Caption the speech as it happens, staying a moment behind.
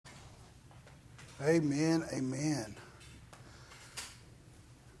Amen. Amen.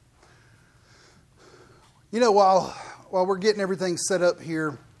 You know, while we're getting everything set up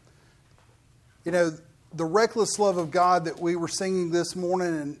here, you know, the reckless love of God that we were singing this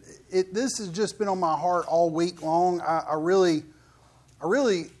morning, and this has just been on my heart all week long. I really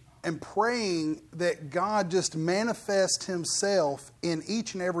am praying that God just manifest Himself in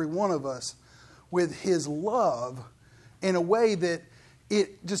each and every one of us with His love in a way that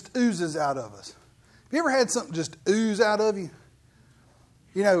it just oozes out of us. Have you ever had something just ooze out of you?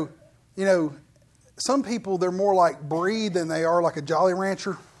 You know, some people, they're more like Brie than they are like a Jolly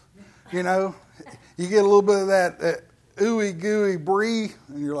Rancher. You know, you get a little bit of that ooey gooey Brie,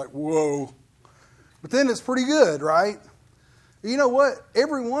 and you're like, whoa. But then it's pretty good, right? You know what?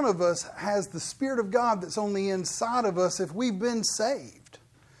 Every one of us has the Spirit of God that's on the inside of us if we've been saved.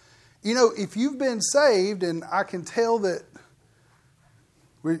 You know, if you've been saved, and I can tell that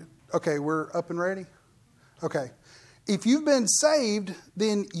we're up and ready? Okay. If you've been saved,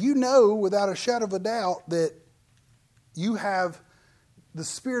 then you know without a shadow of a doubt that you have the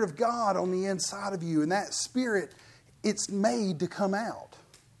Spirit of God on the inside of you. And that Spirit, it's made to come out.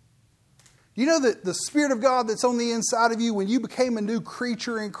 You know that the Spirit of God that's on the inside of you, when you became a new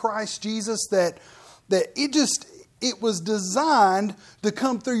creature in Christ Jesus, that it was designed to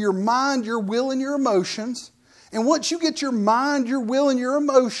come through your mind, your will, and your emotions. And once you get your mind, your will, and your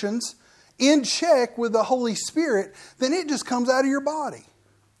emotions in check with the Holy Spirit, then it just comes out of your body.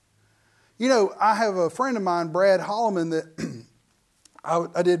 You know, I have a friend of mine, Brad Holloman, that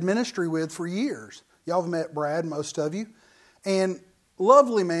I did ministry with for years. Y'all have met Brad, most of you. And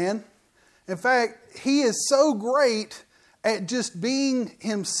lovely man. In fact, he is so great at just being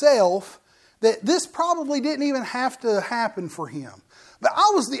himself that this probably didn't even have to happen for him. But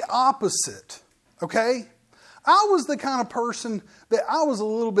I was the opposite, okay? I was the kind of person that I was a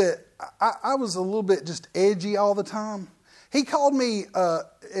little bit just edgy all the time. He called me,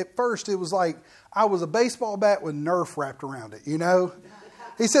 at first it was like I was a baseball bat with Nerf wrapped around it, you know?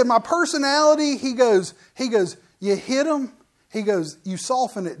 He said, my personality, he goes, you hit them, he goes, you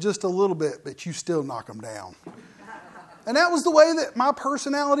soften it just a little bit, but you still knock them down. And that was the way that my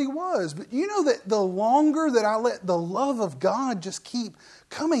personality was. But you know that the longer that I let the love of God just keep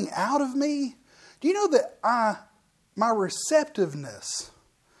coming out of me, do you know that my receptiveness,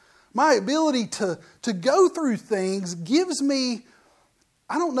 my ability to go through things gives me,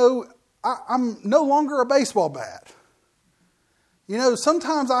 I'm no longer a baseball bat. You know,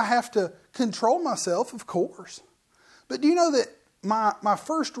 sometimes I have to control myself, of course. But do you know that my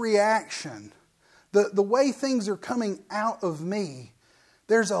first reaction, the way things are coming out of me,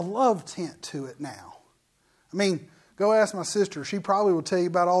 there's a love tint to it now. I mean, go ask my sister. She probably will tell you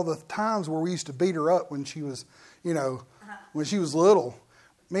about all the times where we used to beat her up when she was, when she was little.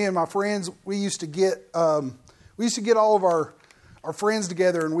 Me and my friends, we used to get all of our friends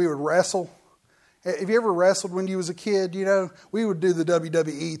together and we would wrestle. Have you ever wrestled when you was a kid? You know, we would do the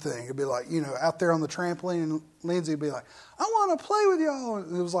WWE thing. It'd be like, out there on the trampoline, and Lindsay would be like, I want to play with y'all.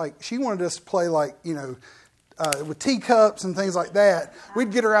 And it was like, she wanted us to play like, with teacups and things like that.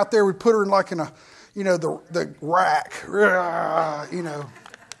 We'd get her out there, we'd put her in like in a, the rack,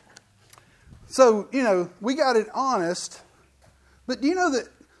 So, we got it honest. But do you know that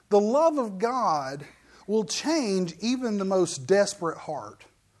the love of God will change even the most desperate heart?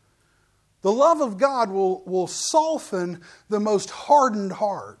 The love of God will soften the most hardened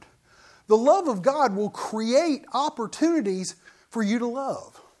heart. The love of God will create opportunities for you to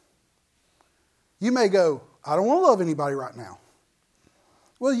love. You may go, I don't want to love anybody right now.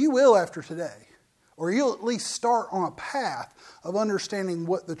 Well, you will after today. Or you'll at least start on a path of understanding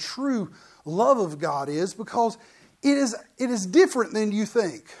what the true love of God is, because it is different than you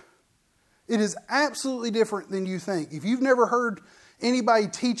think. It is absolutely different than you think. If you've never heard anybody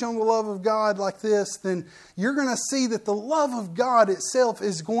teach on the love of God like this, then you're going to see that the love of God itself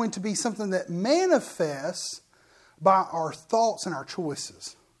is going to be something that manifests by our thoughts and our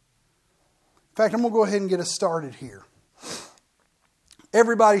choices. In fact, I'm going to go ahead and get us started here.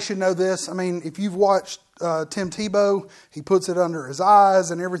 Everybody should know this. I mean, if you've watched Tim Tebow, he puts it under his eyes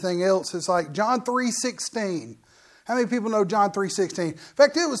and everything else. It's like John 3:16. How many people know John 3:16? In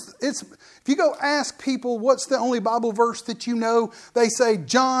fact, if you go ask people what's the only Bible verse that you know, they say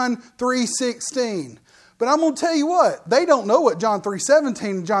John 3:16. But I'm going to tell you what, they don't know what John 3:17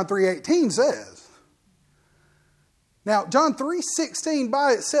 and John 3:18 says. Now, John 3:16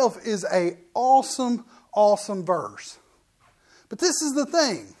 by itself is an awesome, awesome verse. But this is the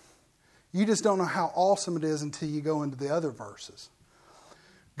thing. You just don't know how awesome it is until you go into the other verses.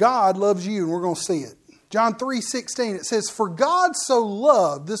 God loves you, and we're going to see it. John 3:16, it says, "For God so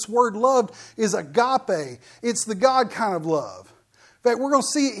loved," this word loved is agape. It's the God kind of love. In fact, we're going to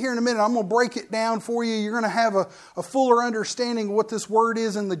see it here in a minute. I'm going to break it down for you. You're going to have a fuller understanding of what this word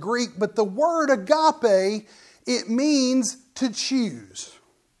is in the Greek. But the word agape, it means to choose.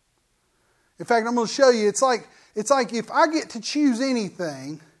 In fact, I'm going to show you, it's like if I get to choose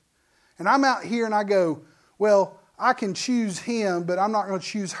anything, and I'm out here and I go, well, I can choose him, but I'm not going to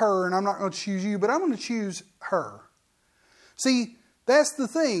choose her, and I'm not going to choose you, but I'm going to choose her. See, that's the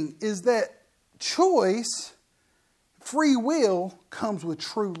thing, is that choice, free will, comes with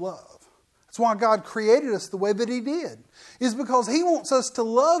true love. That's why God created us the way that He did, is because He wants us to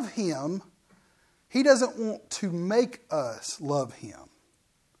love Him. He doesn't want to make us love Him.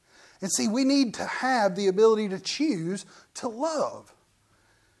 And see, we need to have the ability to choose to love.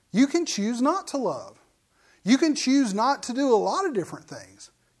 You can choose not to love. You can choose not to do a lot of different things.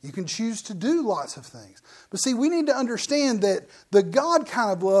 You can choose to do lots of things. But see, we need to understand that the God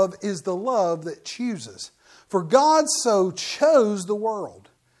kind of love is the love that chooses. For God so chose the world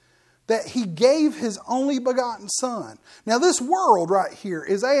that He gave His only begotten Son. Now this world right here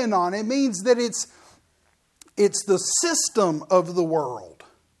is aeon. It means that it's the system of the world.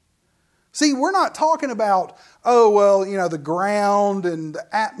 See, we're not talking about, the ground and the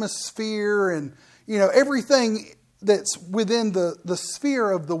atmosphere and, everything that's within the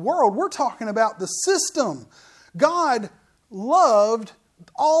sphere of the world. We're talking about the system. God loved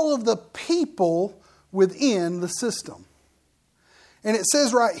all of the people within the system. And it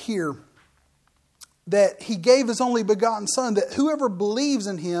says right here that He gave His only begotten Son, that whoever believes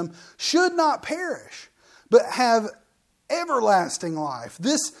in Him should not perish, but have everlasting life.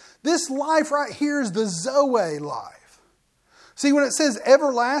 This life right here is the Zoe life. See, when it says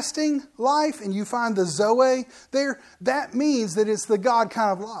everlasting life and you find the Zoe there, that means that it's the God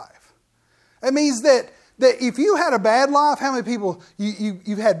kind of life. It means that if you had a bad life, how many people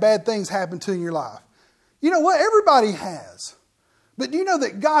you've had bad things happen to in your life? You know what? Everybody has. But do you know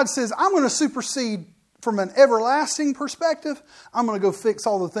that God says, I'm going to supersede from an everlasting perspective. I'm going to go fix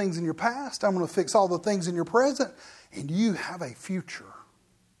all the things in your past. I'm going to fix all the things in your present. And you have a future.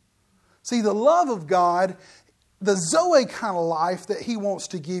 See, the love of God, the Zoe kind of life that He wants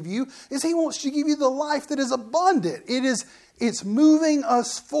to give you, is He wants to give you the life that is abundant. It's moving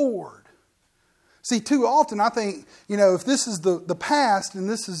us forward. See, too often I think, if this is the past and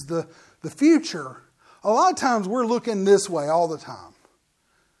this is the future, a lot of times we're looking this way all the time.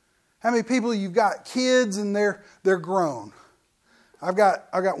 How many people you've got kids and they're grown? I've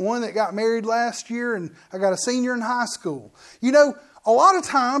got one that got married last year, and I got a senior in high school. A lot of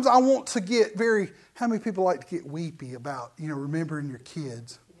times I want to get how many people like to get weepy about, remembering your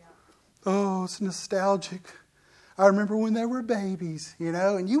kids? Yeah. Oh, it's nostalgic. I remember when they were babies,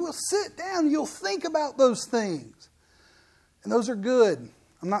 and you will sit down and you'll think about those things. And those are good.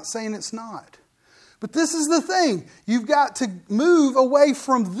 I'm not saying it's not. But this is the thing. You've got to move away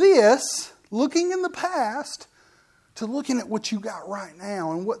from this, looking in the past, to looking at what you got right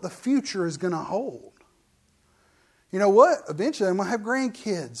now and what the future is going to hold. You know what? Eventually I'm going to have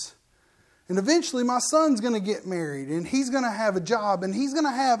grandkids. And eventually my son's going to get married. And he's going to have a job. And he's going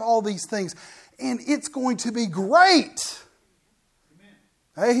to have all these things. And it's going to be great.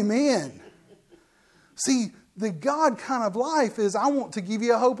 Amen. Amen. See, the God kind of life is, I want to give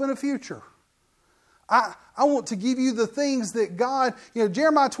you a hope and a future. I want to give you the things that God,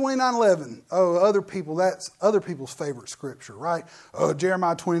 Jeremiah 29:11. Oh, other people, that's other people's favorite scripture, right? Oh,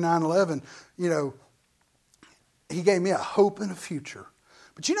 Jeremiah 29:11, He gave me a hope and a future.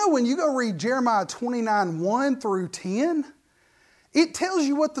 But when you go read Jeremiah 29:1 through 10, it tells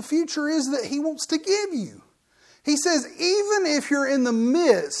you what the future is that He wants to give you. He says, even if you're in the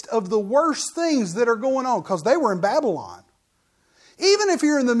midst of the worst things that are going on, because they were in Babylon, even if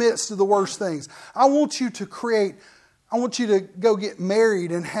you're in the midst of the worst things, I want you to go get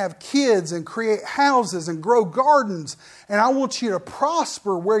married and have kids and create houses and grow gardens. And I want you to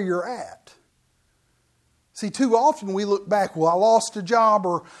prosper where you're at. See, too often we look back, I lost a job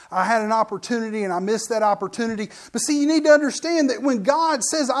or I had an opportunity and I missed that opportunity. But see, you need to understand that when God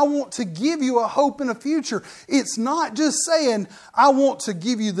says, I want to give you a hope and a future, it's not just saying, I want to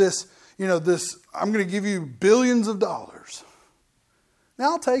give you this, I'm going to give you billions of dollars.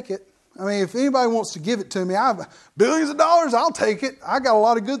 Now, I'll take it. I mean, if anybody wants to give it to me, I have billions of dollars, I'll take it. I got a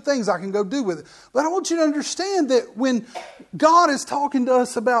lot of good things I can go do with it. But I want you to understand that when God is talking to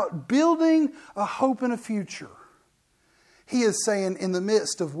us about building a hope and a future, He is saying in the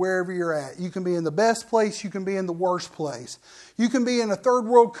midst of wherever you're at, you can be in the best place, you can be in the worst place. You can be in a third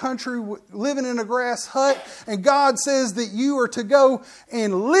world country living in a grass hut, and God says that you are to go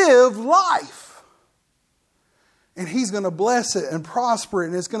and live life. And He's going to bless it and prosper it,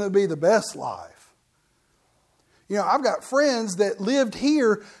 and it's going to be the best life. You know, I've got friends that lived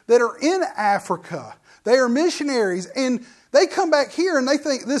here that are in Africa. They are missionaries, and they come back here and they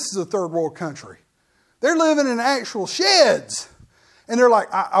think this is a third world country. They're living in actual sheds. And they're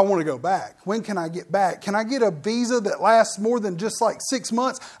like, I want to go back. When can I get back? Can I get a visa that lasts more than just like 6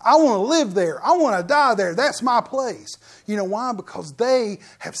 months? I want to live there. I want to die there. That's my place. You know why? Because they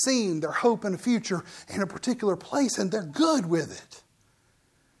have seen their hope in the future in a particular place, and they're good with it.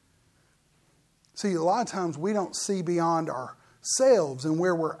 See, a lot of times we don't see beyond ourselves and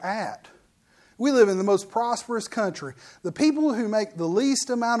where we're at. We live in the most prosperous country. The people who make the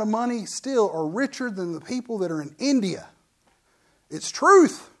least amount of money still are richer than the people that are in India. It's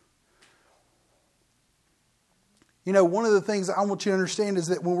truth. You know, one of the things I want you to understand is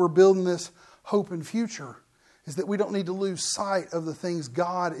that when we're building this hope and future, is that we don't need to lose sight of the things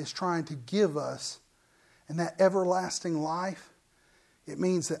God is trying to give us. And that everlasting life, it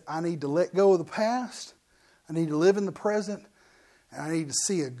means that I need to let go of the past, I need to live in the present, and I need to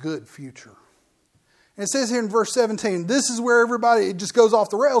see a good future. And it says here in verse 17, this is where it just goes off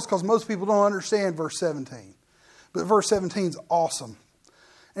the rails because most people don't understand verse 17. But verse 17 is awesome.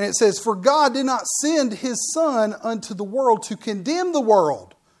 And it says, for God did not send His Son unto the world to condemn the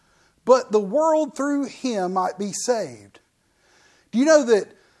world, but the world through Him might be saved. Do you know that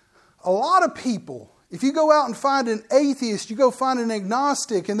a lot of people, if you go out and find an atheist, you go find an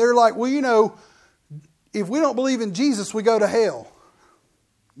agnostic, and they're like, well, you know, if we don't believe in Jesus, we go to hell.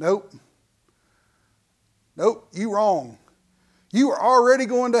 Nope, you wrong. You are already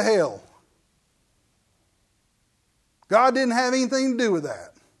going to hell. God didn't have anything to do with that.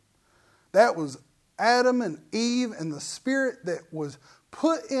 That was Adam and Eve and the spirit that was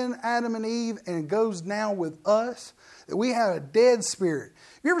put in Adam and Eve and goes now with us. That we have a dead spirit.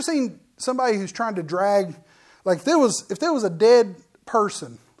 Have you ever seen somebody who's trying to drag, like if there was a dead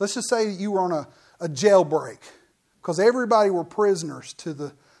person, let's just say you were on a jailbreak, because everybody were prisoners to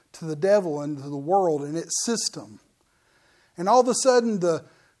the devil and to the world and its system. And all of a sudden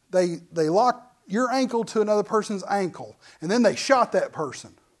they locked your ankle to another person's ankle, and then they shot that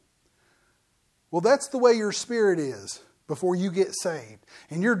person. Well, that's the way your spirit is before you get saved.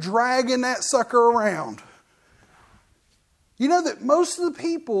 And you're dragging that sucker around. You know that most of the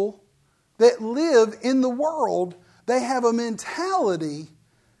people that live in the world, they have a mentality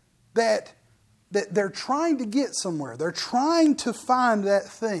that they're trying to get somewhere. They're trying to find that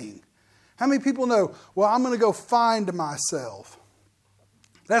thing. How many people know, well, I'm going to go find myself?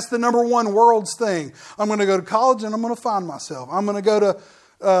 That's the number one world's thing. I'm going to go to college and I'm going to find myself. I'm going to go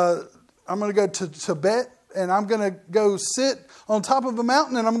to Tibet and I'm going to go sit on top of a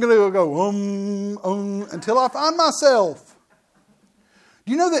mountain and I'm going to go until I find myself.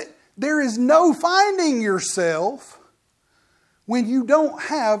 Do you know that there is no finding yourself when you don't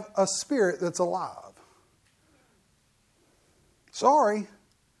have a spirit that's alive? Sorry.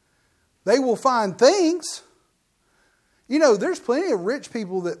 They will find things. You know, there's plenty of rich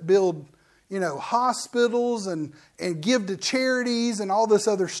people that build, hospitals and give to charities and all this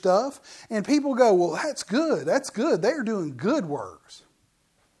other stuff. And people go, well, that's good. That's good. They're doing good works.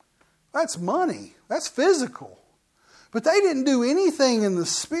 That's money. That's physical. But they didn't do anything in the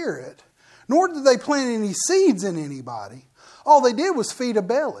spirit, nor did they plant any seeds in anybody. All they did was feed a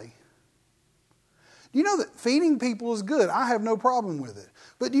belly. Do you know that feeding people is good? I have no problem with it.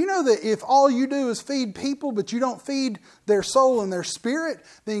 But do you know that if all you do is feed people, but you don't feed their soul and their spirit,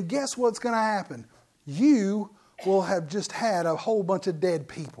 then guess what's going to happen? You will have just had a whole bunch of dead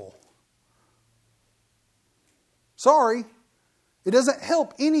people. Sorry, it doesn't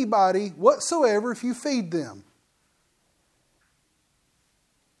help anybody whatsoever if you feed them.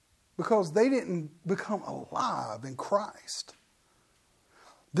 Because they didn't become alive in Christ.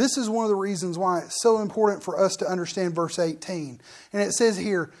 This is one of the reasons why it's so important for us to understand verse 18. And it says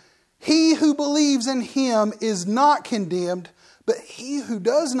here, he who believes in Him is not condemned, but he who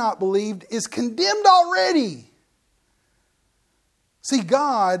does not believe is condemned already. See,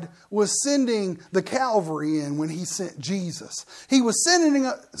 God was sending the Calvary in when He sent Jesus. He was sending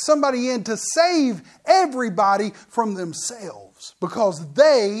somebody in to save everybody from themselves because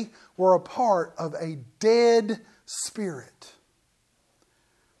they were a part of a dead spirit.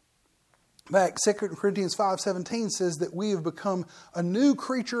 Back, 2 Corinthians 5:17 says that we have become a new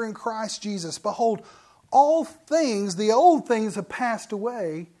creature in Christ Jesus. Behold, all things, the old things have passed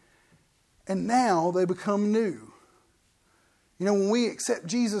away, and now they become new. You know, when we accept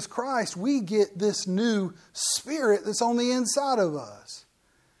Jesus Christ, we get this new spirit that's on the inside of us.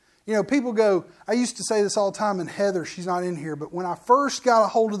 You know, people go, I used to say this all the time, and Heather, she's not in here, but when I first got a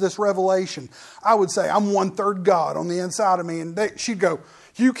hold of this revelation, I would say, I'm 1/3 God on the inside of me. And she'd go,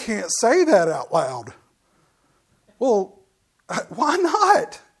 you can't say that out loud. Well, why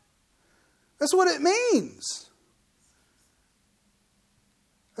not? That's what it means.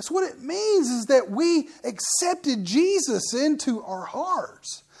 That's what it means, is that we accepted Jesus into our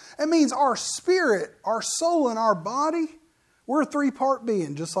hearts. That means our spirit, our soul, and our body, we're a 3-part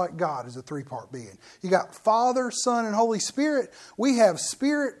being, just like God is a 3-part being. You got Father, Son, and Holy Spirit. We have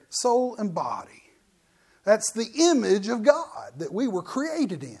spirit, soul, and body. That's the image of God that we were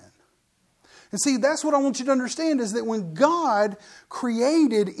created in. And see, that's what I want you to understand, is that when God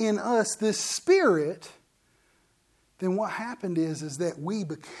created in us this spirit, then what happened is that we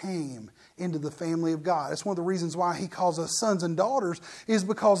became into the family of God. That's one of the reasons why He calls us sons and daughters, is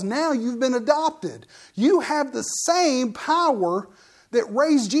because now you've been adopted. You have the same power that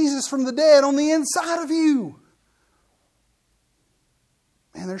raised Jesus from the dead on the inside of you.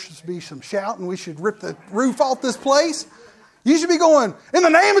 Man, there should be some shouting. We should rip the roof off this place. You should be going, in the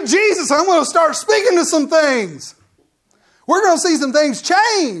name of Jesus, I'm going to start speaking to some things. We're going to see some things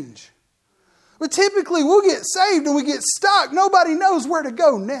change. But typically we'll get saved and we get stuck. Nobody knows where to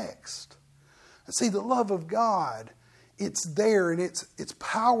go next. And see, the love of God, it's there and it's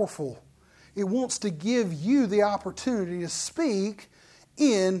powerful. It wants to give you the opportunity to speak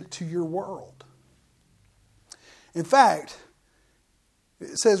into your world. In fact,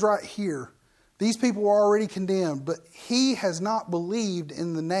 it says right here, these people were already condemned, but he has not believed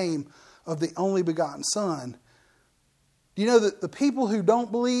in the name of the only begotten Son. Do you know that the people who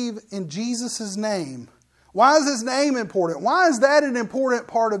don't believe in Jesus' name, why is His name important? Why is that an important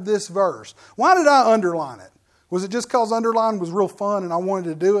part of this verse? Why did I underline it? Was it just because underline was real fun and I wanted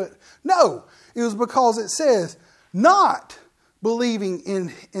to do it? No, it was because it says not believing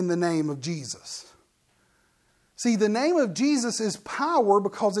in the name of Jesus. See, the name of Jesus is power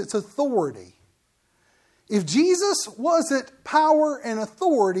because it's authority. If Jesus wasn't power and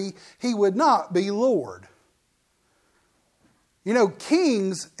authority, He would not be Lord. You know,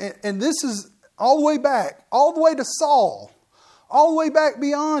 kings, and this is all the way back, all the way to Saul, all the way back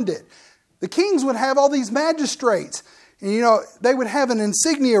beyond it. The kings would have all these magistrates, and you know, they would have an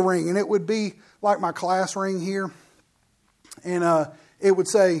insignia ring, and it would be like my class ring here. And it would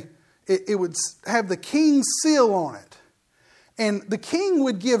say, it would have the king's seal on it. And the king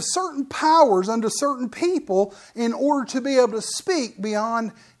would give certain powers unto certain people in order to be able to speak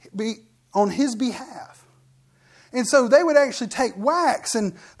on his behalf. And so they would actually take wax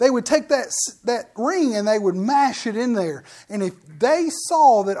and they would take that ring and they would mash it in there. And if they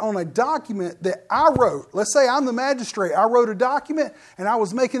saw that on a document that I wrote, let's say I'm the magistrate, I wrote a document and I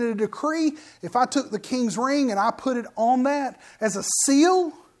was making a decree, if I took the king's ring and I put it on that as a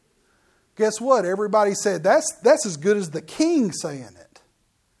seal, guess what? Everybody said, that's as good as the king saying it.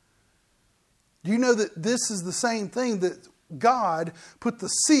 Do you know that this is the same thing, that God put the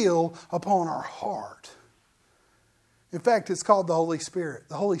seal upon our heart? In fact, it's called the Holy Spirit.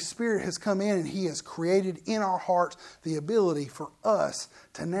 The Holy Spirit has come in and He has created in our hearts the ability for us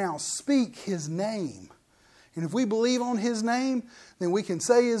to now speak His name. And if we believe on His name, then we can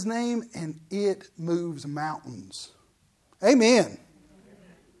say His name and it moves mountains. Amen.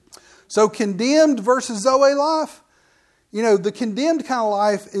 So condemned versus Zoe life. You know, the condemned kind of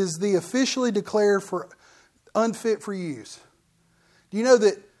life is the officially declared for unfit for use. Do you know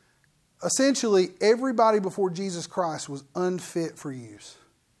that essentially everybody before Jesus Christ was unfit for use?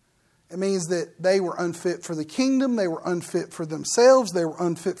 It means that they were unfit for the kingdom. They were unfit for themselves. They were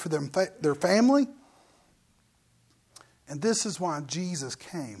unfit for their family. And this is why Jesus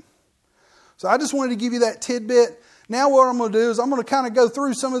came. So I just wanted to give you that tidbit. Now what I'm going to do is I'm going to kind of go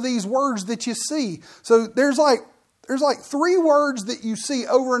through some of these words that you see. So there's like 3 words that you see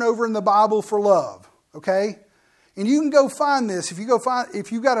over and over in the Bible for love. Okay? And you can go find this. If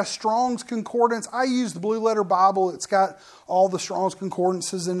you've got a Strong's Concordance, I use the Blue Letter Bible. It's got all the Strong's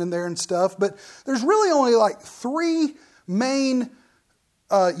Concordances in there and stuff. But there's really only like 3 main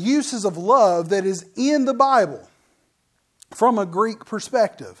uses of love that is in the Bible from a Greek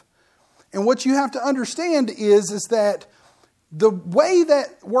perspective. And what you have to understand is that the way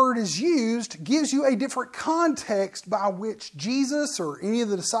that word is used gives you a different context by which Jesus or any of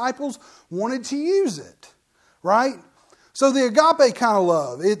the disciples wanted to use it. Right? So the agape kind of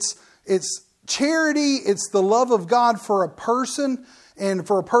love, it's charity, it's the love of God for a person and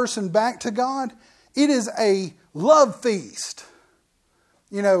for a person back to God. It is a love feast.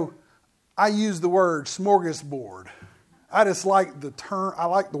 You know, I use the word smorgasbord. I just like the term. I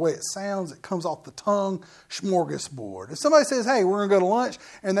like the way it sounds. It comes off the tongue. Smorgasbord. If somebody says, "Hey, we're going to go to lunch,"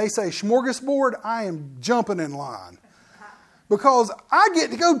 and they say smorgasbord, I am jumping in line because I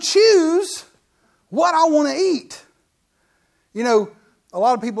get to go choose what I want to eat. You know, a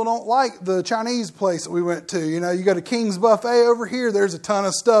lot of people don't like the Chinese place that we went to. You know, you go to King's Buffet over here. There's a ton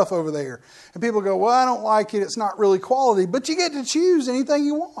of stuff over there, and people go, "Well, I don't like it. It's not really quality." But you get to choose anything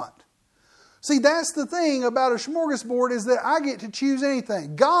you want. See, that's the thing about a smorgasbord is that I get to choose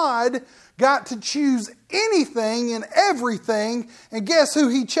anything. God got to choose anything and everything. And guess who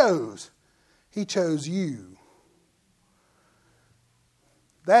He chose? He chose you.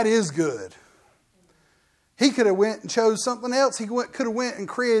 That is good. He could have went and chose something else. He could have went and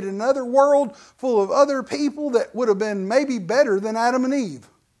created another world full of other people that would have been maybe better than Adam and Eve.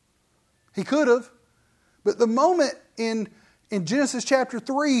 He could have. But the moment in Genesis chapter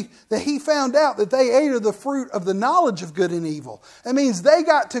 3 that He found out that they ate of the fruit of the knowledge of good and evil. That means they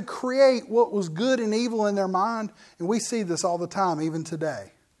got to create what was good and evil in their mind. And we see this all the time, even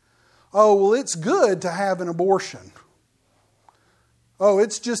today. Oh, well, it's good to have an abortion. Oh,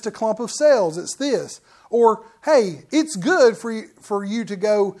 it's just a clump of cells. It's this. Or, hey, it's good for you to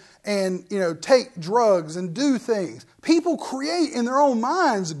go and, take drugs and do things. People create in their own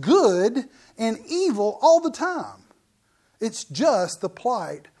minds good and evil all the time. It's just the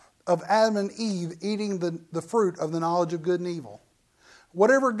plight of Adam and Eve eating the fruit of the knowledge of good and evil.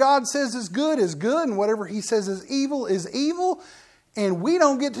 Whatever God says is good, and whatever He says is evil, and we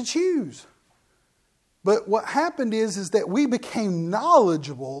don't get to choose. But what happened is that we became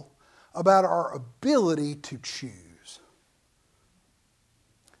knowledgeable about our ability to choose.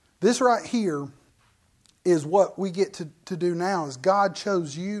 This right here is what we get to do now. Is God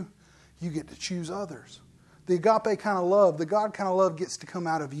chose you, you get to choose others. The agape kind of love, the God kind of love gets to come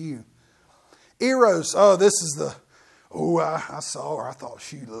out of you. Eros, I saw her, I thought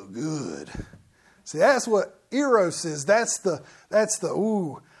she looked good. See, that's what Eros is. That's the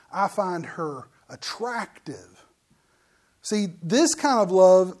I find her attractive. See, this kind of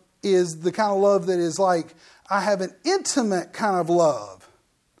love is the kind of love that is like, I have an intimate kind of love.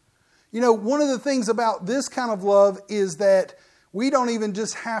 One of the things about this kind of love is that we don't even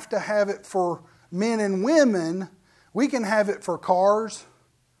just have to have it for men and women. We can have it for cars.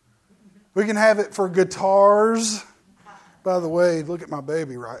 We can have it for guitars. By the way, look at my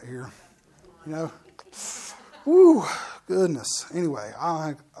baby right here. Woo, goodness. Anyway,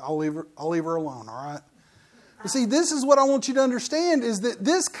 I'll leave her alone, all right? But see, this is what I want you to understand is that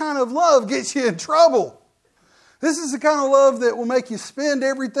this kind of love gets you in trouble. This is the kind of love that will make you spend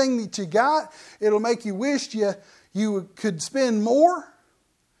everything that you got. It'll make you wish you could spend more.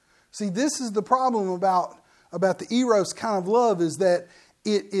 See, this is the problem about the Eros kind of love is that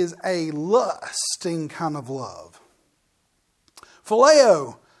it is a lusting kind of love.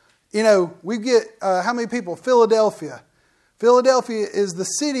 Phileo, we get, how many people? Philadelphia. Philadelphia is the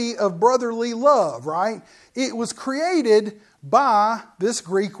city of brotherly love, right? It was created by this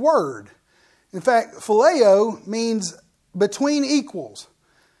Greek word. In fact, phileo means between equals,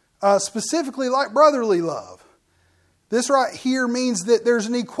 specifically like brotherly love. This right here means that there's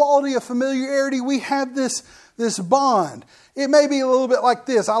an equality of familiarity. We have this bond. It may be a little bit like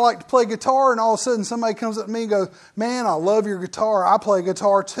this. I like to play guitar, and all of a sudden somebody comes up to me and goes, "Man, I love your guitar. I play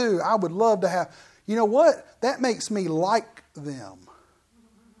guitar too. I would love to have..." You know what? That makes me like them.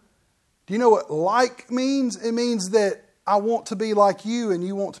 Do you know what like means? It means that I want to be like you and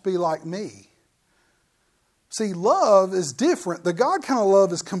you want to be like me. See, love is different. The God kind of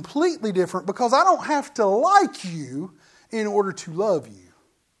love is completely different because I don't have to like you in order to love you.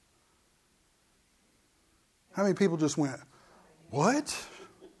 How many people just went, "What?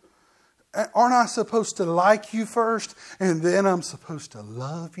 Aren't I supposed to like you first and then I'm supposed to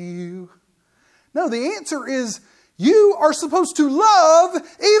love you?" No, the answer is you are supposed to love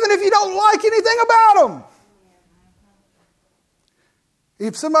even if you don't like anything about them.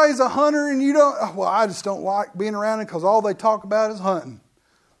 If somebody's a hunter and you don't, "Well, I just don't like being around them because all they talk about is hunting."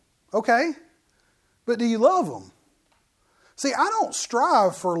 Okay, but do you love them? See, I don't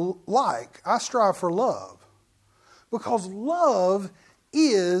strive for like, I strive for love. Because love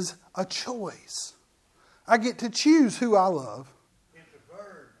is a choice. I get to choose who I love. It's a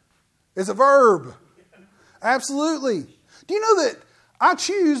verb. It's a verb. Absolutely. Do you know that I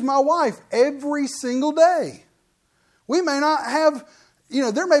choose my wife every single day? We may not have,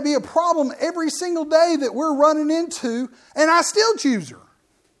 there may be a problem every single day that we're running into, and I still choose her.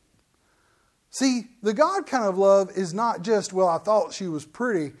 See, the God kind of love is not just, "Well, I thought she was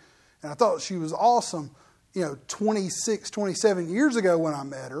pretty and I thought she was awesome, 26, 27 years ago when I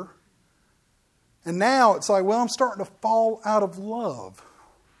met her." And now it's like, well, I'm starting to fall out of love.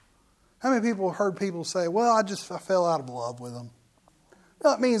 How many people have heard people say, well, I fell out of love with them?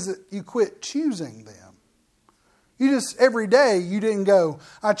 No, it means that you quit choosing them. You just, every day, you didn't go,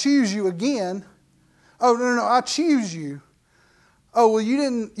 I choose you again. Oh, no, I choose you. Oh, well, you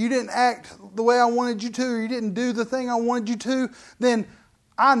didn't act the way I wanted you to, or you didn't do the thing I wanted you to. Then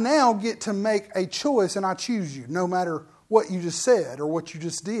I now get to make a choice, and I choose you, no matter what you just said or what you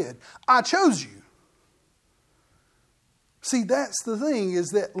just did. I chose you. See, that's the thing, is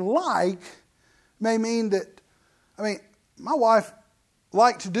that like may mean that, my wife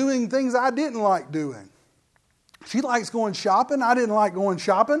liked doing things I didn't like doing. She likes going shopping. I didn't like going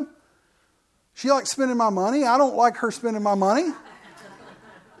shopping. She likes spending my money. I don't like her spending my money.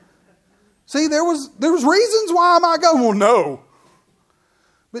 See, there was reasons why I might go, well, no.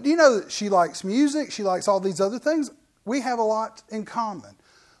 But do you know that she likes music? She likes all these other things. We have a lot in common.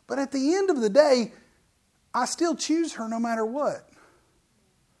 But at the end of the day, I still choose her no matter what.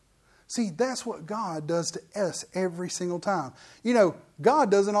 See, that's what God does to us every single time. You know,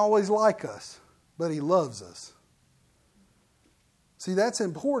 God doesn't always like us, but He loves us. See, that's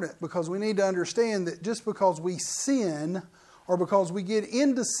important, because we need to understand that just because we sin, or because we get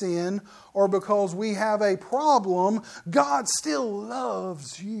into sin, or because we have a problem, God still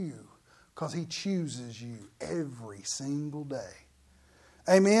loves you, because He chooses you every single day.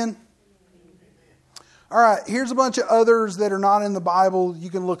 Amen? All right, here's a bunch of others that are not in the Bible. You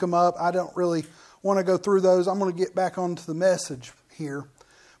can look them up. I don't really want to go through those. I'm going to get back onto the message here.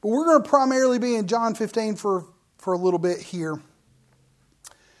 But we're going to primarily be in John 15 for a little bit here.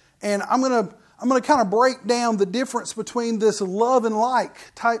 And I'm going to kind of break down the difference between this love and like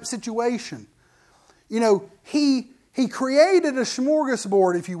type situation. You know, He created a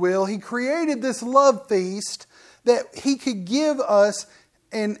smorgasbord, if you will. He created this love feast that He could give us,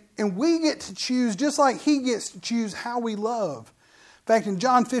 and we get to choose, just like He gets to choose how we love. In fact, in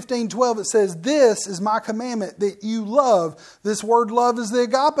John 15:12, it says, "This is my commandment, that you love." This word love is the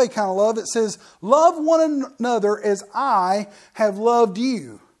agape kind of love. It says, "Love one another as I have loved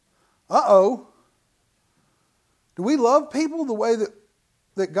you." Uh-oh. Do we love people the way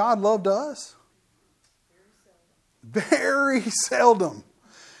that God loved us? Very seldom.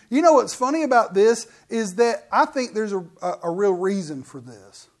 You know what's funny about this is that I think there's a real reason for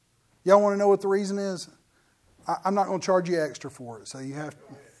this. Y'all want to know what the reason is? I'm not going to charge you extra for it, so you have to.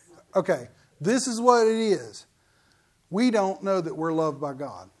 Okay, this is what it is. We don't know that we're loved by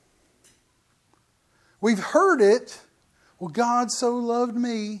God. We've heard it. Well, God so loved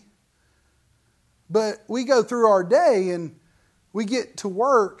me. But we go through our day and we get to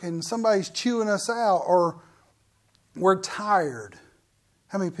work and somebody's chewing us out, or we're tired.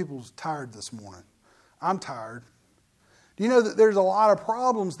 How many people's tired this morning? I'm tired. Do you know that there's a lot of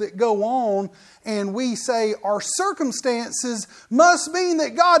problems that go on, and we say our circumstances must mean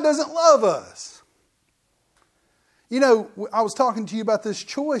that God doesn't love us? You know, I was talking to you about this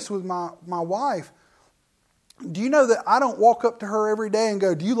choice with my wife. Do you know that I don't walk up to her every day and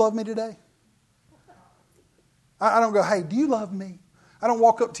go, "Do you love me today?" I don't go, "Hey, do you love me?" I don't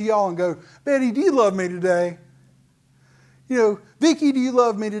walk up to y'all and go, "Betty, do you love me today?" You know, "Vicki, do you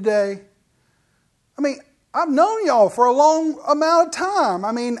love me today?" I've known y'all for a long amount of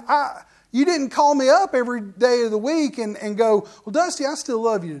time. You didn't call me up every day of the week and go, "Well, Dusty, I still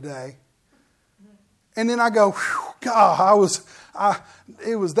love you today." And then I go, God,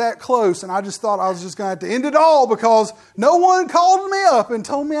 it was that close, and I just thought I was just going to have to end it all because no one called me up and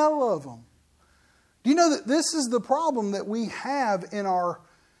told me I love them. Do you know that this is the problem that we have in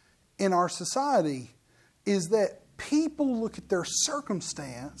our society, is that people look at their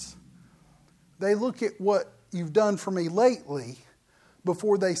circumstance, they look at what you've done for me lately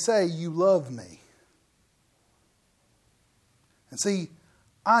before they say you love me. And see,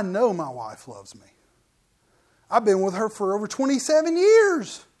 I know my wife loves me. I've been with her for over 27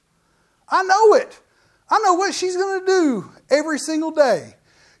 years. I know it. I know what she's going to do every single day.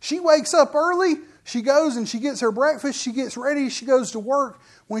 She wakes up early. She goes and she gets her breakfast. She gets ready. She goes to work.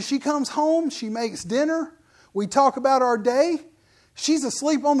 When she comes home, she makes dinner. We talk about our day. She's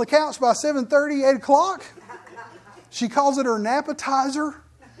asleep on the couch by 7:30, 8 o'clock. She calls it her napetizer.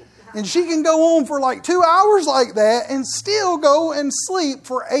 And she can go on for like 2 hours like that and still go and sleep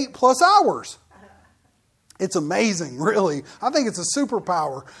for 8+ hours. It's amazing, really. I think it's a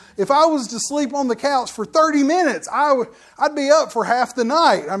superpower. If I was to sleep on the couch for 30 minutes, I'd be up for half the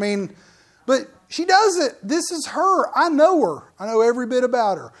night. But she does it. This is her. I know her. I know every bit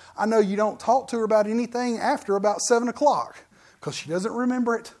about her. I know you don't talk to her about anything after about 7 o'clock because she doesn't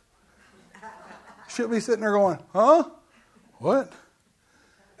remember it. She'll be sitting there going, "Huh? What?"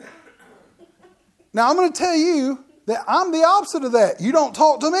 Now, I'm going to tell you that I'm the opposite of that. You don't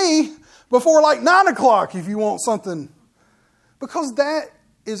talk to me before like 9 o'clock if you want something. Because that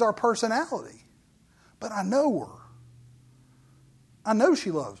is our personality. But I know her. I know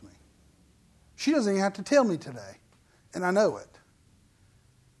she loves me. She doesn't even have to tell me today. And I know it.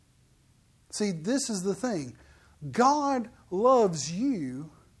 See, this is the thing. God loves you,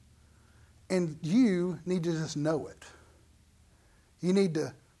 and you need to just know it. You need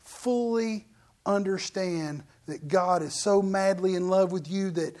to fully understand that God is so madly in love with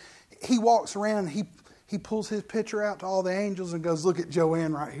you that He walks around and He pulls His picture out to all the angels and goes, look at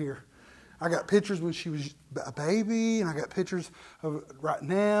Joanne right here. I got pictures when she was a baby, and I got pictures of right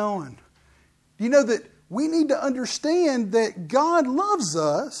now. And you know that we need to understand that God loves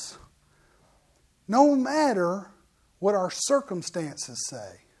us no matter what our circumstances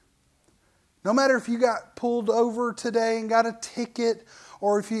say. No matter if you got pulled over today and got a ticket,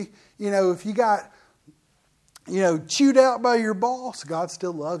 or if you got, chewed out by your boss, God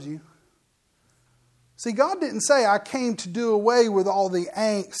still loves you. See, God didn't say, I came to do away with all the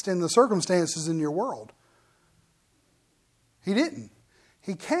angst and the circumstances in your world. He didn't.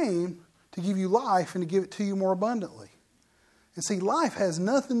 He came to give you life and to give it to you more abundantly. And see, life has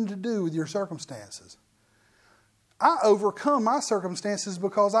nothing to do with your circumstances. I overcome my circumstances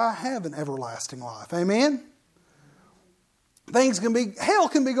because I have an everlasting life. Amen? Hell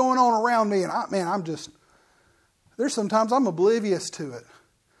can be going on around me, and there's sometimes I'm oblivious to it.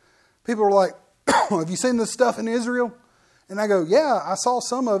 People are like, have you seen this stuff in Israel? And I go, yeah, I saw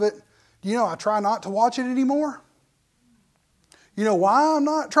some of it. I try not to watch it anymore. You know why I'm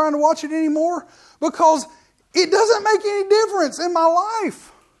not trying to watch it anymore? Because it doesn't make any difference in my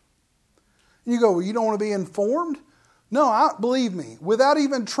life. And you go, well, you don't want to be informed? No, believe me, without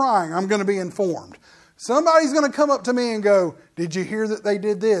even trying, I'm going to be informed. Somebody's going to come up to me and go, did you hear that they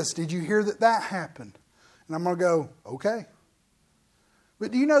did this? Did you hear that that happened? And I'm going to go, okay.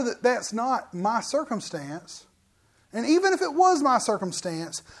 But do you know that that's not my circumstance? And even if it was my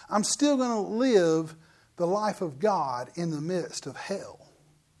circumstance, I'm still going to live the life of God in the midst of hell.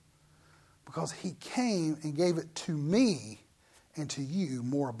 Because He came and gave it to me and to you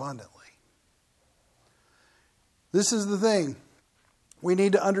more abundantly. This is the thing. We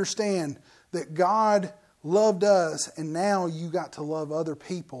need to understand that God loved us, and now you got to love other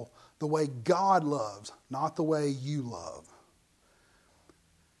people the way God loves, not the way you love.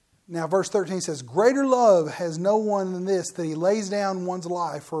 Now, verse 13 says, greater love has no one than this, that he lays down one's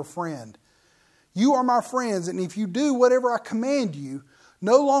life for a friend. You are my friends, and if you do whatever I command you,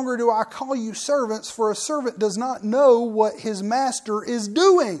 no longer do I call you servants, for a servant does not know what his master is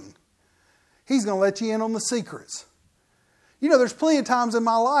doing. He's going to let you in on the secrets. There's plenty of times in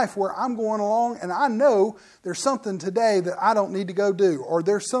my life where I'm going along and I know there's something today that I don't need to go do, or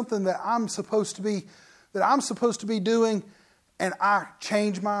there's something that I'm supposed to be doing, and I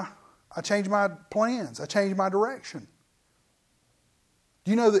change my plans. I change my direction.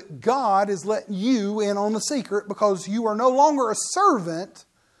 Do you know that God is letting you in on the secret because you are no longer a servant,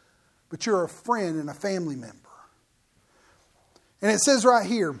 but you're a friend and a family member? And it says right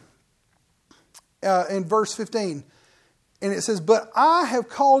here in verse 15, and it says, but I have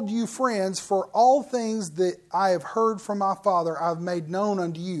called you friends, for all things that I have heard from my Father I have made known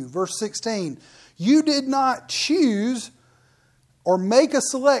unto you. Verse 16, you did not choose or make a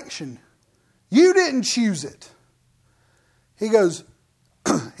selection. You didn't choose it. He goes,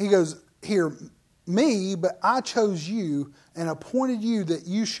 here, me, but I chose you and appointed you that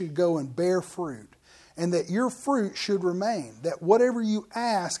you should go and bear fruit, and that your fruit should remain, that whatever you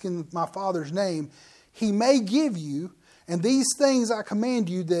ask in my Father's name, He may give you. And these things I command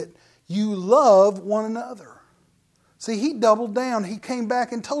you, that you love one another. See, He doubled down. He came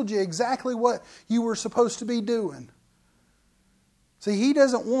back and told you exactly what you were supposed to be doing. See, He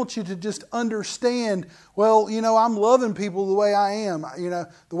doesn't want you to just understand, well, I'm loving people the way I am,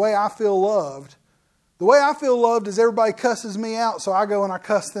 the way I feel loved. The way I feel loved is everybody cusses me out, so I go and I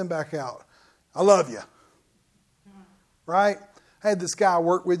cuss them back out. I love you. Right? I had this guy I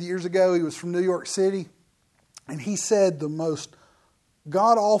worked with years ago. He was from New York City. And he said the most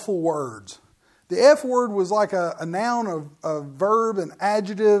god-awful words. The F word was like a noun, a verb, an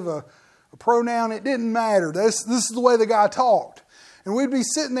adjective, a pronoun. It didn't matter. This is the way the guy talked. And we'd be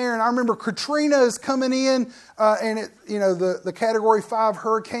sitting there, and I remember Katrina is coming in, and the Category 5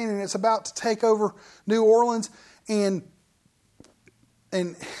 hurricane, and it's about to take over New Orleans. And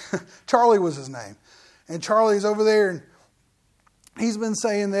Charlie was his name. And Charlie's over there, and he's been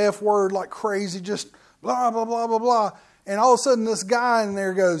saying the F word like crazy, just blah, blah, blah, blah, blah. And all of a sudden this guy in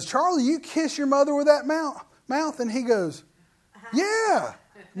there goes, Charlie, you kiss your mother with that mouth? And he goes, yeah.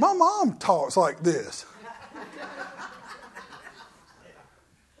 My mom talks like this.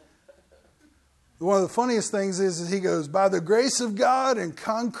 One of the funniest things is he goes, by the grace of God and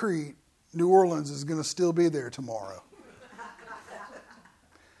concrete, New Orleans is going to still be there tomorrow.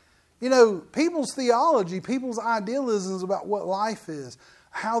 You know, people's theology, people's idealisms about what life is,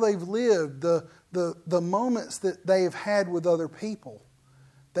 how they've lived, the moments that they have had with other people,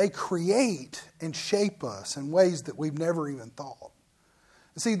 they create and shape us in ways that we've never even thought.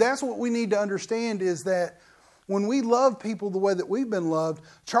 See, that's what we need to understand is that when we love people the way that we've been loved,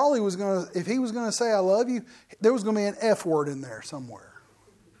 Charlie was going to, if he was going to say I love you, there was going to be an F word in there somewhere.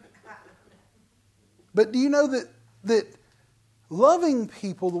 But do you know that loving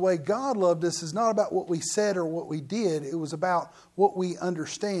people the way God loved us is not about what we said or what we did. It was about what we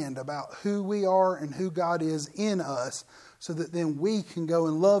understand about who we are and who God is in us, so that then we can go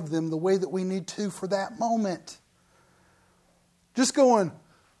and love them the way that we need to for that moment. Just going,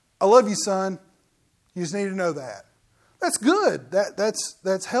 I love you, son. You just need to know that. That's good.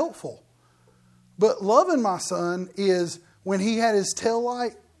 That's helpful. But loving my son is when he had his tail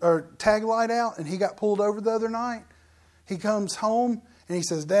light or tag light out and he got pulled over the other night. He comes home and he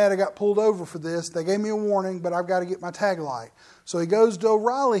says, Dad, I got pulled over for this. They gave me a warning, but I've got to get my tag light. So he goes to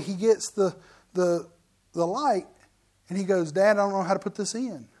O'Reilly. He gets the light and he goes, Dad, I don't know how to put this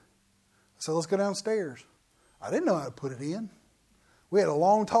in. So let's go downstairs. I didn't know how to put it in. We had a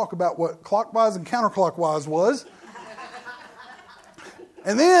long talk about what clockwise and counterclockwise was.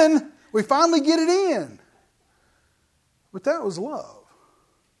 And then we finally get it in. But that was love.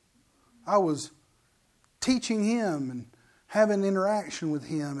 I was teaching him and having interaction with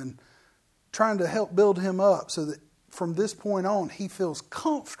him and trying to help build him up so that from this point on he feels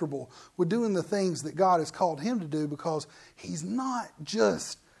comfortable with doing the things that God has called him to do, because he's not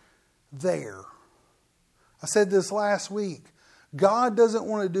just there. I said this last week. God doesn't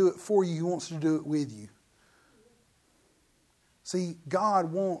want to do it for you. He wants to do it with you. See,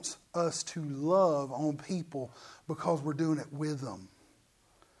 God wants us to love on people because we're doing it with them.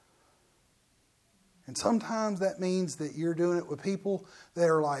 And sometimes that means that you're doing it with people that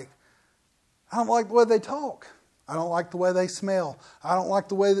are like, I don't like the way they talk. I don't like the way they smell. I don't like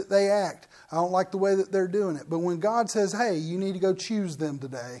the way that they act. I don't like the way that they're doing it. But when God says, hey, you need to go choose them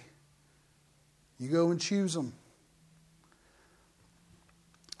today, you go and choose them.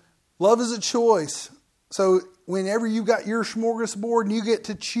 Love is a choice. So whenever you got your smorgasbord and you get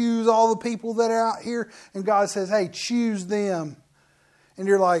to choose all the people that are out here, and God says, hey, choose them. And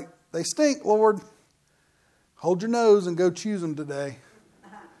you're like, they stink, Lord. Hold your nose and go choose them today.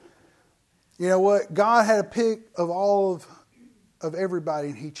 You know what? God had a pick of all of everybody,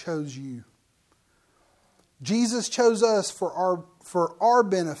 and He chose you. Jesus chose us for our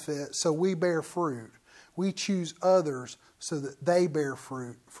benefit, so we bear fruit. We choose others so that they bear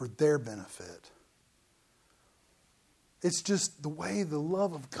fruit for their benefit. It's just the way the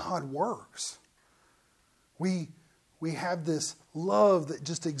love of God works. We have this love that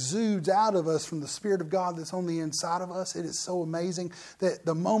just exudes out of us from the Spirit of God that's on the inside of us. It is so amazing that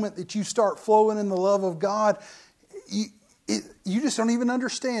the moment that you start flowing in the love of God, you just don't even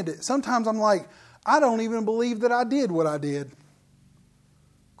understand it. Sometimes I'm like, I don't even believe that I did what I did.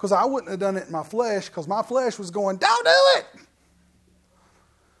 Because I wouldn't have done it in my flesh, because my flesh was going, don't do it.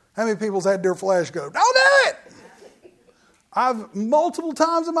 How many people's had their flesh go, don't do it? I've multiple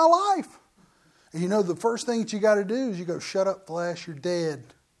times in my life. And you know, the first thing that you got to do is you go, shut up, flesh, you're dead.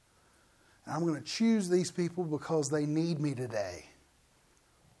 And I'm going to choose these people because they need me today.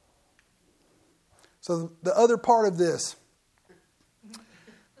 So the other part of this,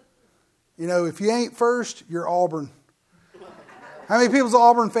 you know, if you ain't first, you're Auburn. How many people's an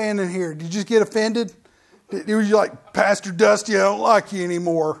Auburn fan in here? Did you just get offended? Did you like, Pastor Dusty, I don't like you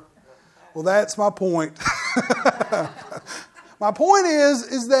anymore? Well, that's my point. My point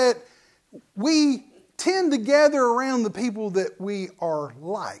is that we tend to gather around the people that we are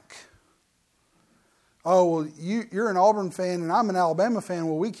like. Oh, well, you're an Auburn fan and I'm an Alabama fan.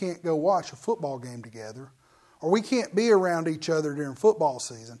 Well, we can't go watch a football game together. Or we can't be around each other during football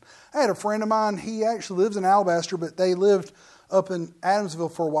season. I had a friend of mine, he actually lives in Alabaster, but they lived up in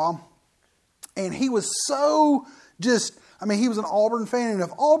Adamsville for a while. And he was so he was an Auburn fan. And if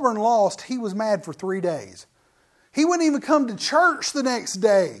Auburn lost, he was mad for 3 days. He wouldn't even come to church the next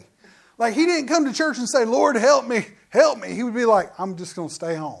day. Like, he didn't come to church and say, Lord, help me, help me. He would be like, I'm just going to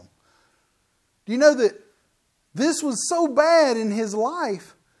stay home. Do you know that this was so bad in his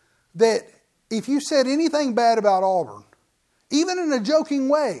life that if you said anything bad about Auburn, even in a joking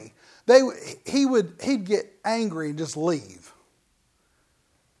way, he'd get angry and just leave.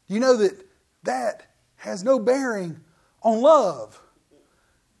 You know that has no bearing on love.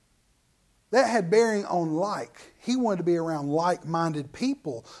 that had bearing on like. He wanted to be around like-minded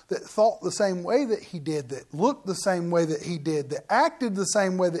people that thought the same way that he did, that looked the same way that he did, that acted the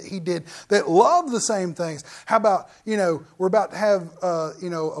same way that he did, that loved the same things. How about, we're about to have,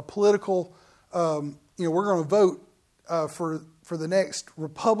 a political, we're going to vote for the next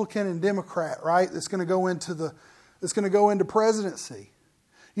Republican and Democrat, right? That's going to go into presidency.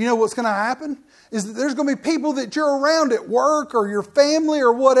 You know what's going to happen? Is that there's going to be people that you're around at work or your family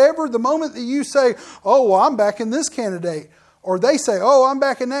or whatever. The moment that you say, oh, well, I'm backing this candidate, or they say, oh, I'm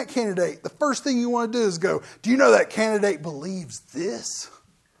backing that candidate, the first thing you want to do is go, do you know that candidate believes this?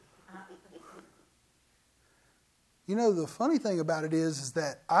 The funny thing about it is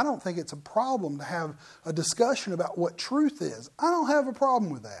that I don't think it's a problem to have a discussion about what truth is. I don't have a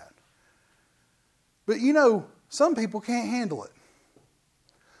problem with that. But some people can't handle it.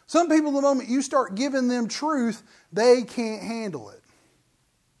 Some people, the moment you start giving them truth, they can't handle it.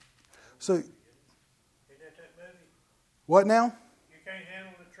 So, isn't that movie? What now? You can't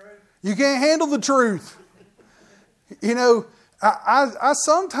handle the truth. You can't handle the truth. I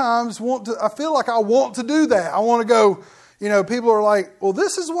sometimes I feel like I want to do that. I want to go, people are like, well,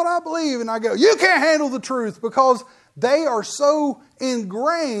 this is what I believe. And I go, you can't handle the truth, because they are so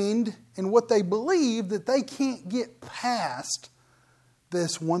ingrained in what they believe that they can't get past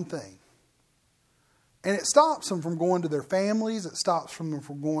this one thing. And it stops them from going to their families. It stops them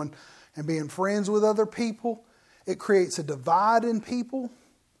from going and being friends with other people. It creates a divide in people.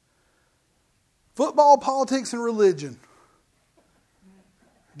 Football, politics, and religion.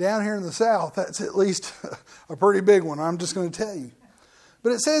 Down here in the South, that's at least a pretty big one. I'm just going to tell you.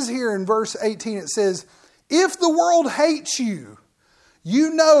 But it says here in verse 18, it says, if the world hates you,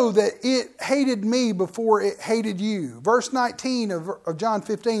 you know that it hated me before it hated you. Verse 19 of John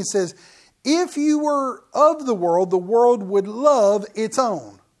 15 says, if you were of the world would love its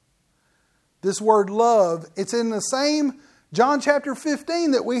own. This word love, it's in the same John chapter 15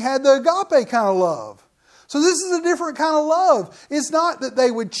 that we had the agape kind of love. So this is a different kind of love. It's not that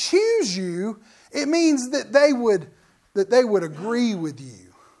they would choose you. It means that they would agree with you.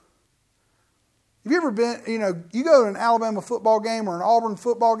 Have you ever been, you go to an Alabama football game or an Auburn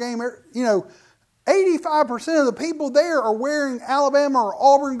football game, 85% of the people there are wearing Alabama or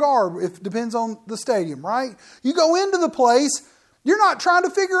Auburn garb. It depends on the stadium, right? You go into the place, you're not trying to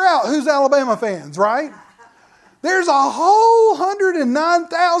figure out who's Alabama fans, right? There's a whole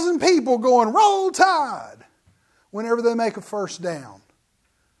 109,000 people going, Roll Tide, whenever they make a first down.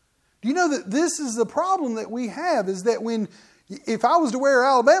 Do you know that this is the problem that we have, is that if I was to wear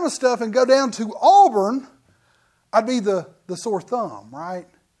Alabama stuff and go down to Auburn, I'd be the sore thumb, right?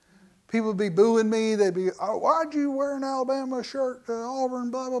 People would be booing me. They'd be, oh, why'd you wear an Alabama shirt to Auburn,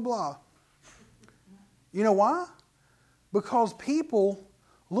 blah, blah, blah. You know why? Because people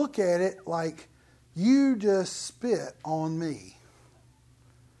look at it like, you just spit on me.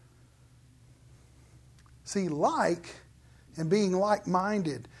 See, and being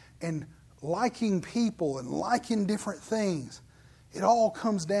like-minded and liking people and liking different things, it all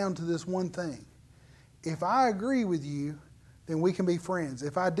comes down to this one thing. If I agree with you, then we can be friends.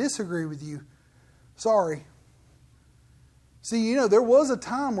 If I disagree with you, sorry. See, there was a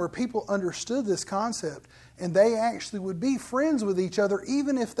time where people understood this concept and they actually would be friends with each other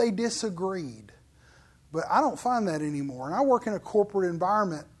even if they disagreed. But I don't find that anymore. And I work in a corporate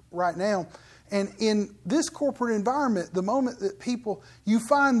environment right now. And in this corporate environment, the moment that you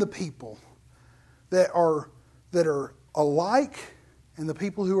find the people that are alike and the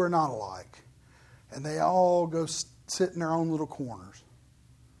people who are not alike. And they all go sit in their own little corners.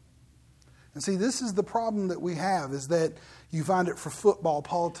 And see, this is the problem that we have, is that you find it for football,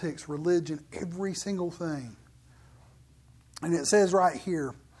 politics, religion, every single thing. And it says right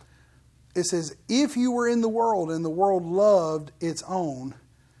here, it says, if you were in the world and the world loved its own,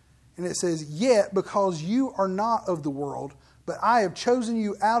 and it says, yet because you are not of the world, but I have chosen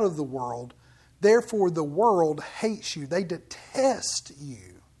you out of the world, therefore the world hates you. They detest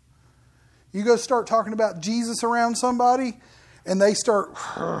you. You go start talking about Jesus around somebody, and they start,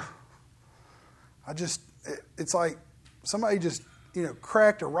 it's like somebody just,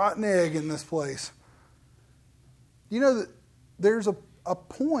 cracked a rotten egg in this place. You know that there's a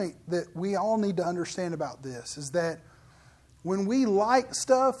point that we all need to understand about this, is that when we like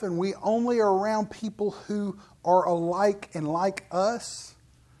stuff and we only are around people who are alike and like us,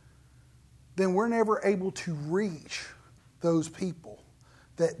 then we're never able to reach those people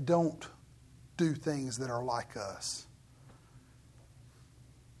that don't do things that are like us.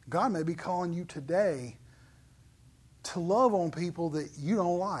 God may be calling you today to love on people that you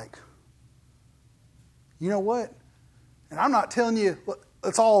don't like. You know what? And I'm not telling you,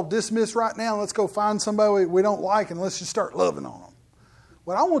 let's all dismiss right now. Let's go find somebody we don't like and let's just start loving on them.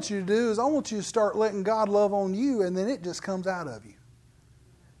 What I want you to do is I want you to start letting God love on you, and then it just comes out of you.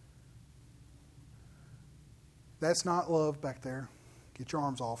 That's not love back there. Get your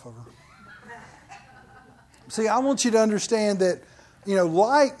arms off of her. See, I want you to understand that,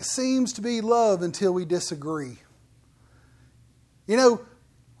 like seems to be love until we disagree.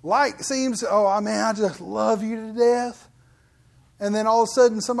 Like seems, I just love you to death. And then all of a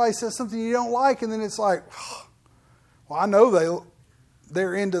sudden somebody says something you don't like, and then it's like, well, I know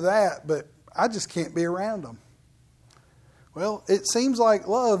they're into that, but I just can't be around them. Well, it seems like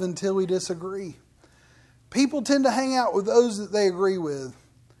love until we disagree. People tend to hang out with those that they agree with.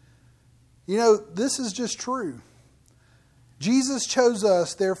 This is just true. Jesus chose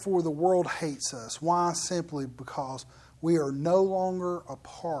us, therefore the world hates us. Why? Simply because we are no longer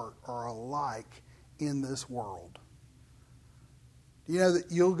apart or alike in this world. You know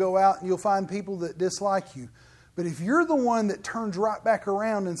that you'll go out and you'll find people that dislike you. But if you're the one that turns right back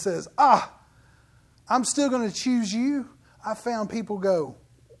around and says, I'm still going to choose you, I found people go,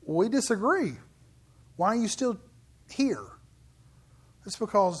 we disagree. Why are you still here? It's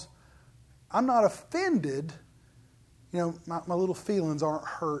because I'm not offended. My little feelings aren't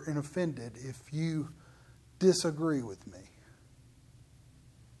hurt and offended if you disagree with me.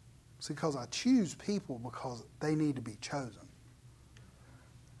 It's because I choose people because they need to be chosen.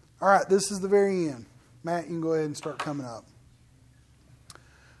 All right, this is the very end. Matt, you can go ahead and start coming up.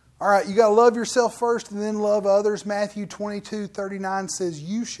 All right, you got to love yourself first and then love others. Matthew 22:39 says,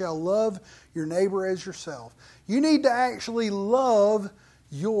 you shall love your neighbor as yourself. You need to actually love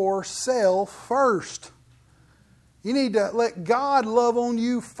yourself first. You need to let God love on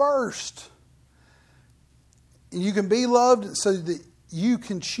you first. And you can be loved so that you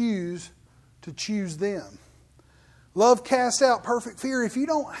can choose to choose them. Love casts out perfect fear. If you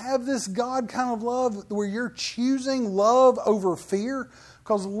don't have this God kind of love where you're choosing love over fear,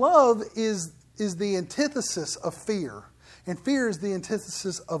 because love is the antithesis of fear. And fear is the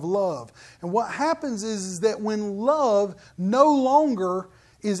antithesis of love. And what happens is that when love no longer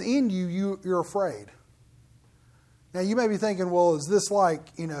is in you, you're afraid. Now you may be thinking, well, is this like,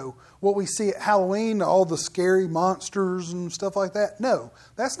 what we see at Halloween, all the scary monsters and stuff like that? No,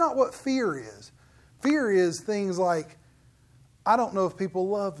 that's not what fear is. Fear is things like, I don't know if people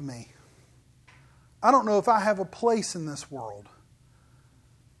love me. I don't know if I have a place in this world.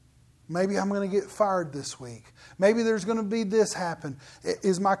 Maybe I'm going to get fired this week. Maybe there's going to be this happen.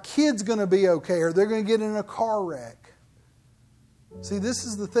 Is my kids going to be okay? Or they're going to get in a car wreck? See, this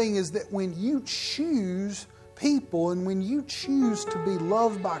is the thing, is that when you choose people and when you choose to be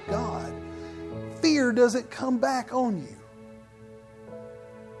loved by God, fear doesn't come back on you.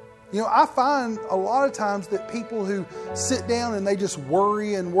 I find a lot of times that people who sit down and they just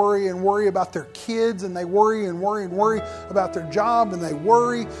worry and worry and worry about their kids, and they worry and worry and worry about their job, and they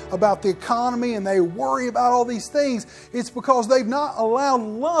worry about the economy, and they worry about all these things, it's because they've not allowed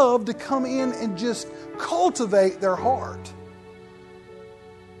love to come in and just cultivate their heart.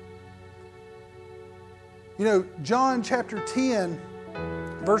 John chapter 10,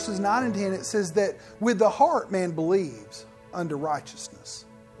 verses 9 and 10, it says that with the heart man believes unto righteousness.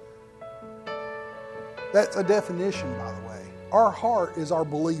 That's a definition, by the way. Our heart is our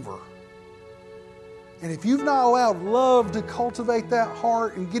believer. And if you've not allowed love to cultivate that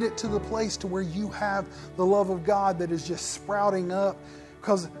heart and get it to the place to where you have the love of God that is just sprouting up,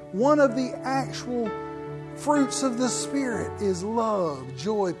 because one of the actual fruits of the Spirit is love,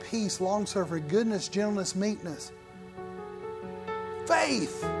 joy, peace, long-suffering, goodness, gentleness, meekness,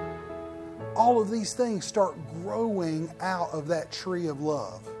 faith. All of these things start growing out of that tree of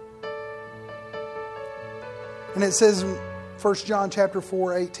love. And it says in 1 John chapter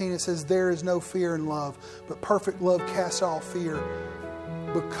 4:18, it says, there is no fear in love, but perfect love casts off fear,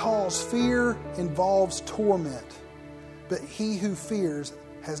 because fear involves torment. But he who fears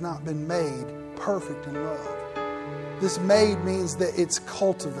has not been made perfect in love. This made means that it's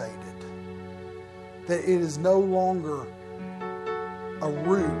cultivated, that it is no longer a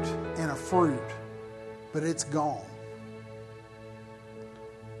root and a fruit, but it's gone.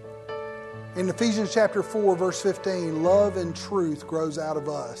 In Ephesians chapter 4, verse 15, love and truth grows out of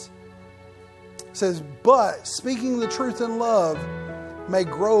us. It says, but speaking the truth in love may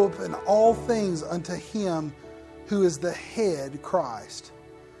grow up in all things unto him who is the head, Christ.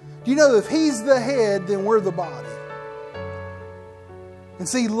 Do you know if he's the head, then we're the body? And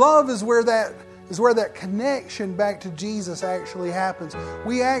see, love is where that connection back to Jesus actually happens.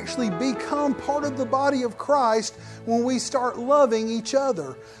 We actually become part of the body of Christ when we start loving each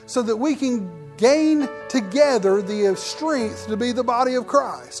other, so that we can gain together the strength to be the body of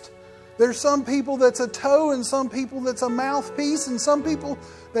Christ. There's some people that's a toe, and some people that's a mouthpiece, and some people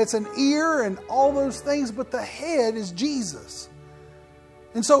that's an ear, and all those things, but the head is Jesus.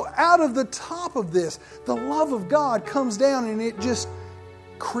 And so out of the top of this, the love of God comes down and it just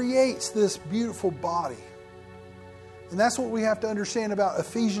creates this beautiful body. And that's what we have to understand about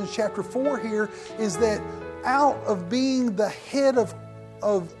Ephesians chapter 4 here, is that out of being the head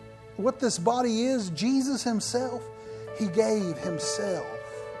of what this body is, Jesus himself, he gave himself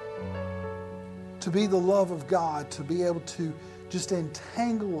to be the love of God, to be able to just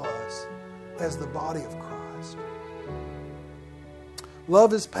entangle us as the body of Christ.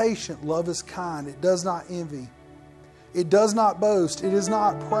 Love is patient. Love is kind. It does not envy. It does not boast. It is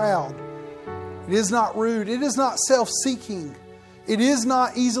not proud. It is not rude. It is not self-seeking. It is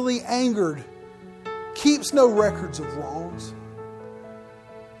not easily angered. Keeps no records of wrongs.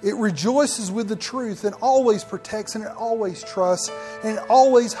 It rejoices with the truth and always protects, and it always trusts, and it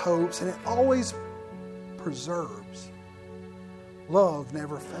always hopes, and it always preserves. Love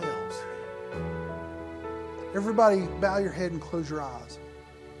never fails. Everybody bow your head and close your eyes.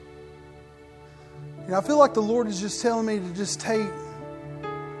 I feel like the Lord is just telling me to just take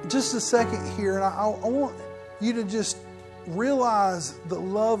just a second here, and I want you to just realize the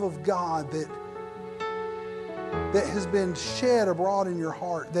love of God that has been shed abroad in your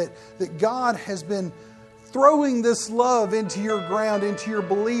heart, that God has been throwing this love into your ground, into your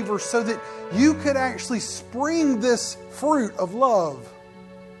believers, so that you could actually spring this fruit of love.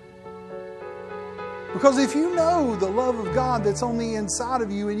 Because if you know the love of God that's on the inside of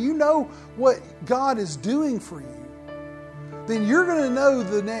you, and you know what God is doing for you, then you're going to know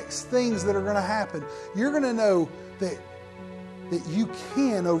the next things that are going to happen. You're going to know that you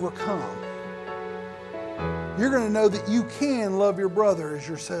can overcome. You're going to know that you can love your brother as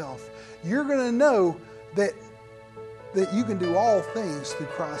yourself. You're going to know that you can do all things through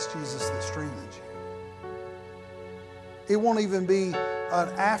Christ Jesus that strengthens you. It won't even be an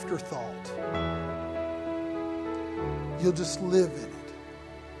afterthought. You'll just live in it.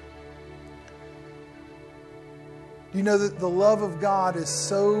 You know that the love of God is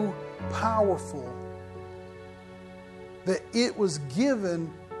so powerful that it was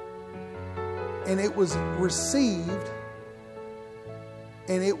given and it was received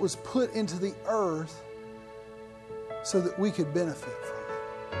and it was put into the earth so that we could benefit from it.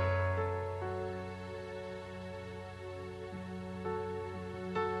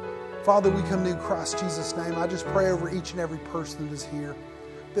 Father, we come to you in Christ Jesus' name. I just pray over each and every person that is here.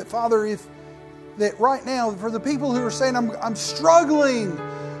 That, Father, that right now, for the people who are saying, I'm struggling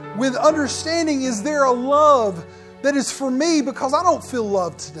with understanding, is there a love that is for me because I don't feel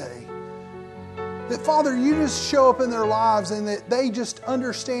loved today? That, Father, you just show up in their lives and that they just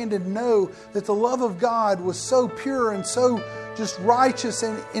understand and know that the love of God was so pure and so just righteous,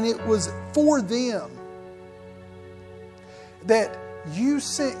 and it was for them. That you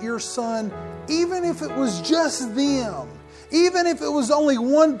sent your Son, even if it was just them, even if it was only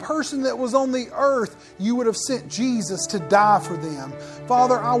one person that was on the earth, you would have sent Jesus to die for them.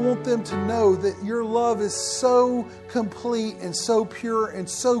 Father, I want them to know that your love is so complete and so pure and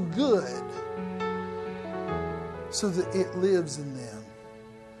so good, so that it lives in them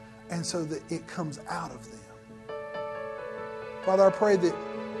and so that it comes out of them. Father, I pray that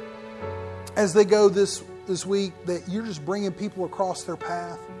as they go this week, that you're just bringing people across their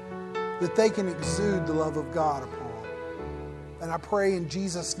path, that they can exude the love of God upon. And I pray in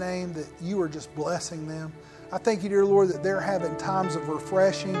Jesus' name that you are just blessing them. I thank you, dear Lord, that they're having times of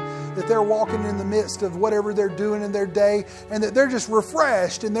refreshing, that they're walking in the midst of whatever they're doing in their day, and that they're just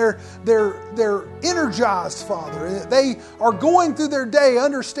refreshed and they're energized, Father, and that they are going through their day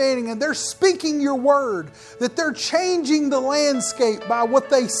understanding and they're speaking your word, that they're changing the landscape by what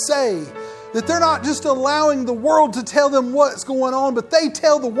they say, that they're not just allowing the world to tell them what's going on, but they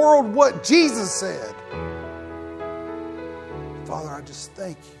tell the world what Jesus said. Father, I just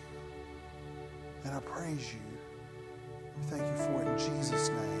thank you and I praise you. We thank you for it in Jesus'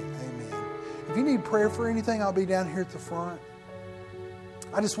 name. Amen. If you need prayer for anything, I'll be down here at the front.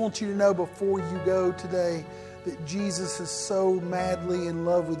 I just want you to know before you go today that Jesus is so madly in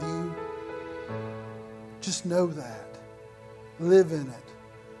love with you. Just know that. Live in it.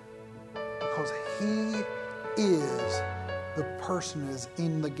 Because He is the person that is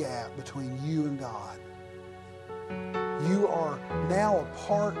in the gap between you and God. You are now a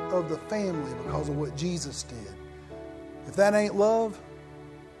part of the family because of what Jesus did. If that ain't love,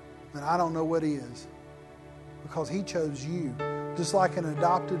 then I don't know what is. Because He chose you. Just like an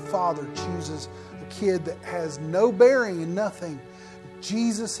adopted father chooses a kid that has no bearing in nothing,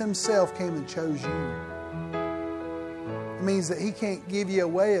 Jesus himself came and chose you. It means that he can't give you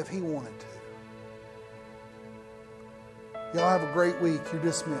away if he wanted to. Y'all have a great week. You're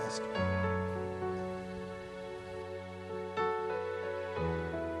dismissed.